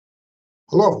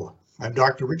Hello, I'm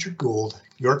Dr. Richard Gould,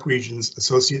 York Region's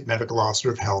Associate Medical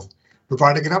Officer of Health,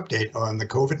 providing an update on the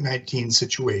COVID-19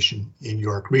 situation in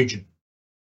York Region.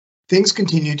 Things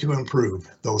continue to improve,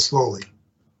 though slowly.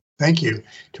 Thank you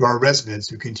to our residents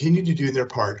who continue to do their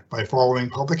part by following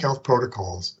public health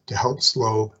protocols to help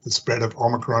slow the spread of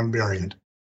Omicron variant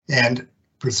and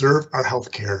preserve our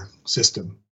healthcare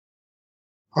system.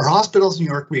 Our hospitals in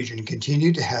York Region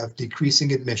continue to have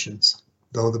decreasing admissions,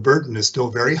 though the burden is still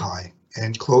very high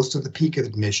and close to the peak of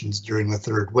admissions during the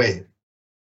third wave.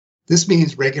 This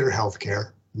means regular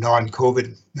healthcare,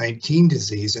 non-COVID-19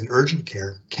 disease, and urgent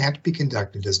care can't be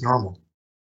conducted as normal.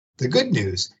 The good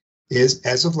news is,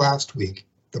 as of last week,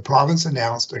 the province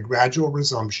announced a gradual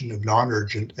resumption of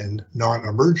non-urgent and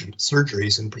non-emergent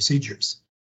surgeries and procedures.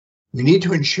 We need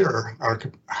to ensure our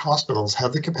hospitals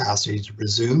have the capacity to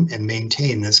resume and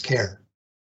maintain this care.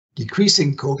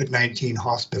 Decreasing COVID-19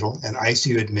 hospital and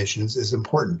ICU admissions is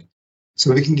important,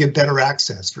 so we can give better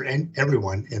access for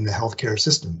everyone in the healthcare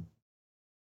system.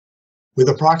 With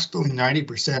approximately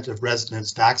 90% of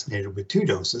residents vaccinated with 2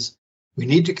 doses, we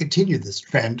need to continue this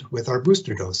trend with our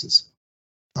booster doses.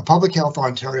 A Public Health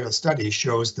Ontario study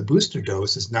shows the booster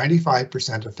dose is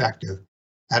 95% effective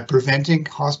at preventing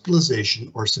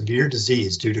hospitalization or severe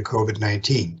disease due to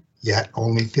COVID-19, yet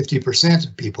only 50%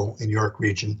 of people in York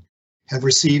Region have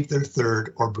received their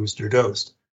 3rd or booster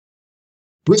dose.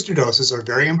 Booster doses are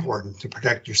very important to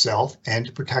protect yourself and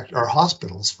to protect our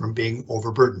hospitals from being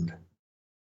overburdened.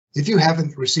 If you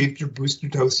haven't received your booster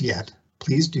dose yet,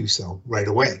 please do so right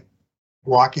away.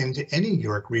 Walk into any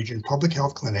York Region public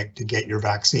health clinic to get your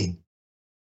vaccine.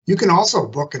 You can also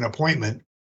book an appointment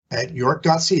at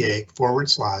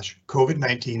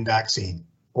york.ca/COVID-19 vaccine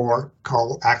or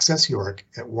call Access York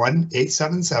at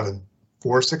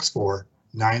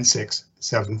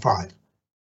 1-877-464-9675.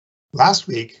 Last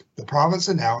week, the province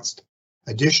announced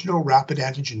additional rapid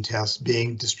antigen tests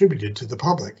being distributed to the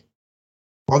public.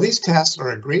 While these tests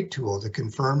are a great tool to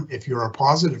confirm if you are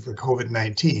positive for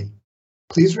COVID-19,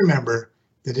 please remember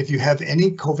that if you have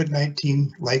any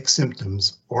COVID-19-like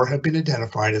symptoms or have been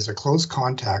identified as a close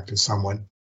contact of someone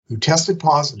who tested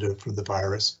positive for the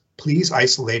virus, please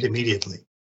isolate immediately,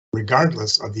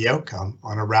 regardless of the outcome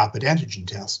on a rapid antigen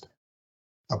test.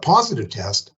 A positive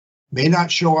test may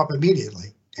not show up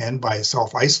immediately, and by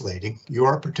self-isolating, you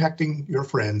are protecting your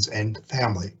friends and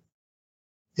family.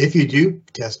 If you do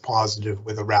test positive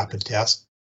with a rapid test,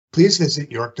 please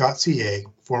visit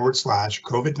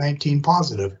york.ca/COVID-19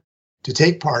 positive to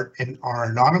take part in our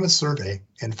anonymous survey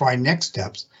and find next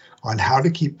steps on how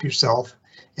to keep yourself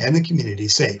and the community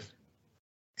safe.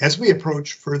 As we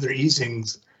approach further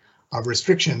easings of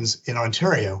restrictions in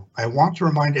Ontario, I want to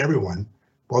remind everyone,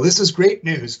 while this is great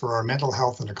news for our mental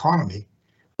health and economy,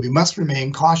 we must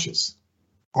remain cautious.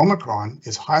 Omicron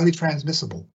is highly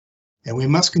transmissible, and we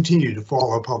must continue to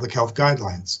follow public health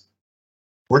guidelines.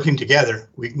 Working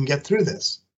together, we can get through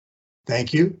this.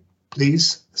 Thank you.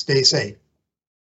 Please stay safe.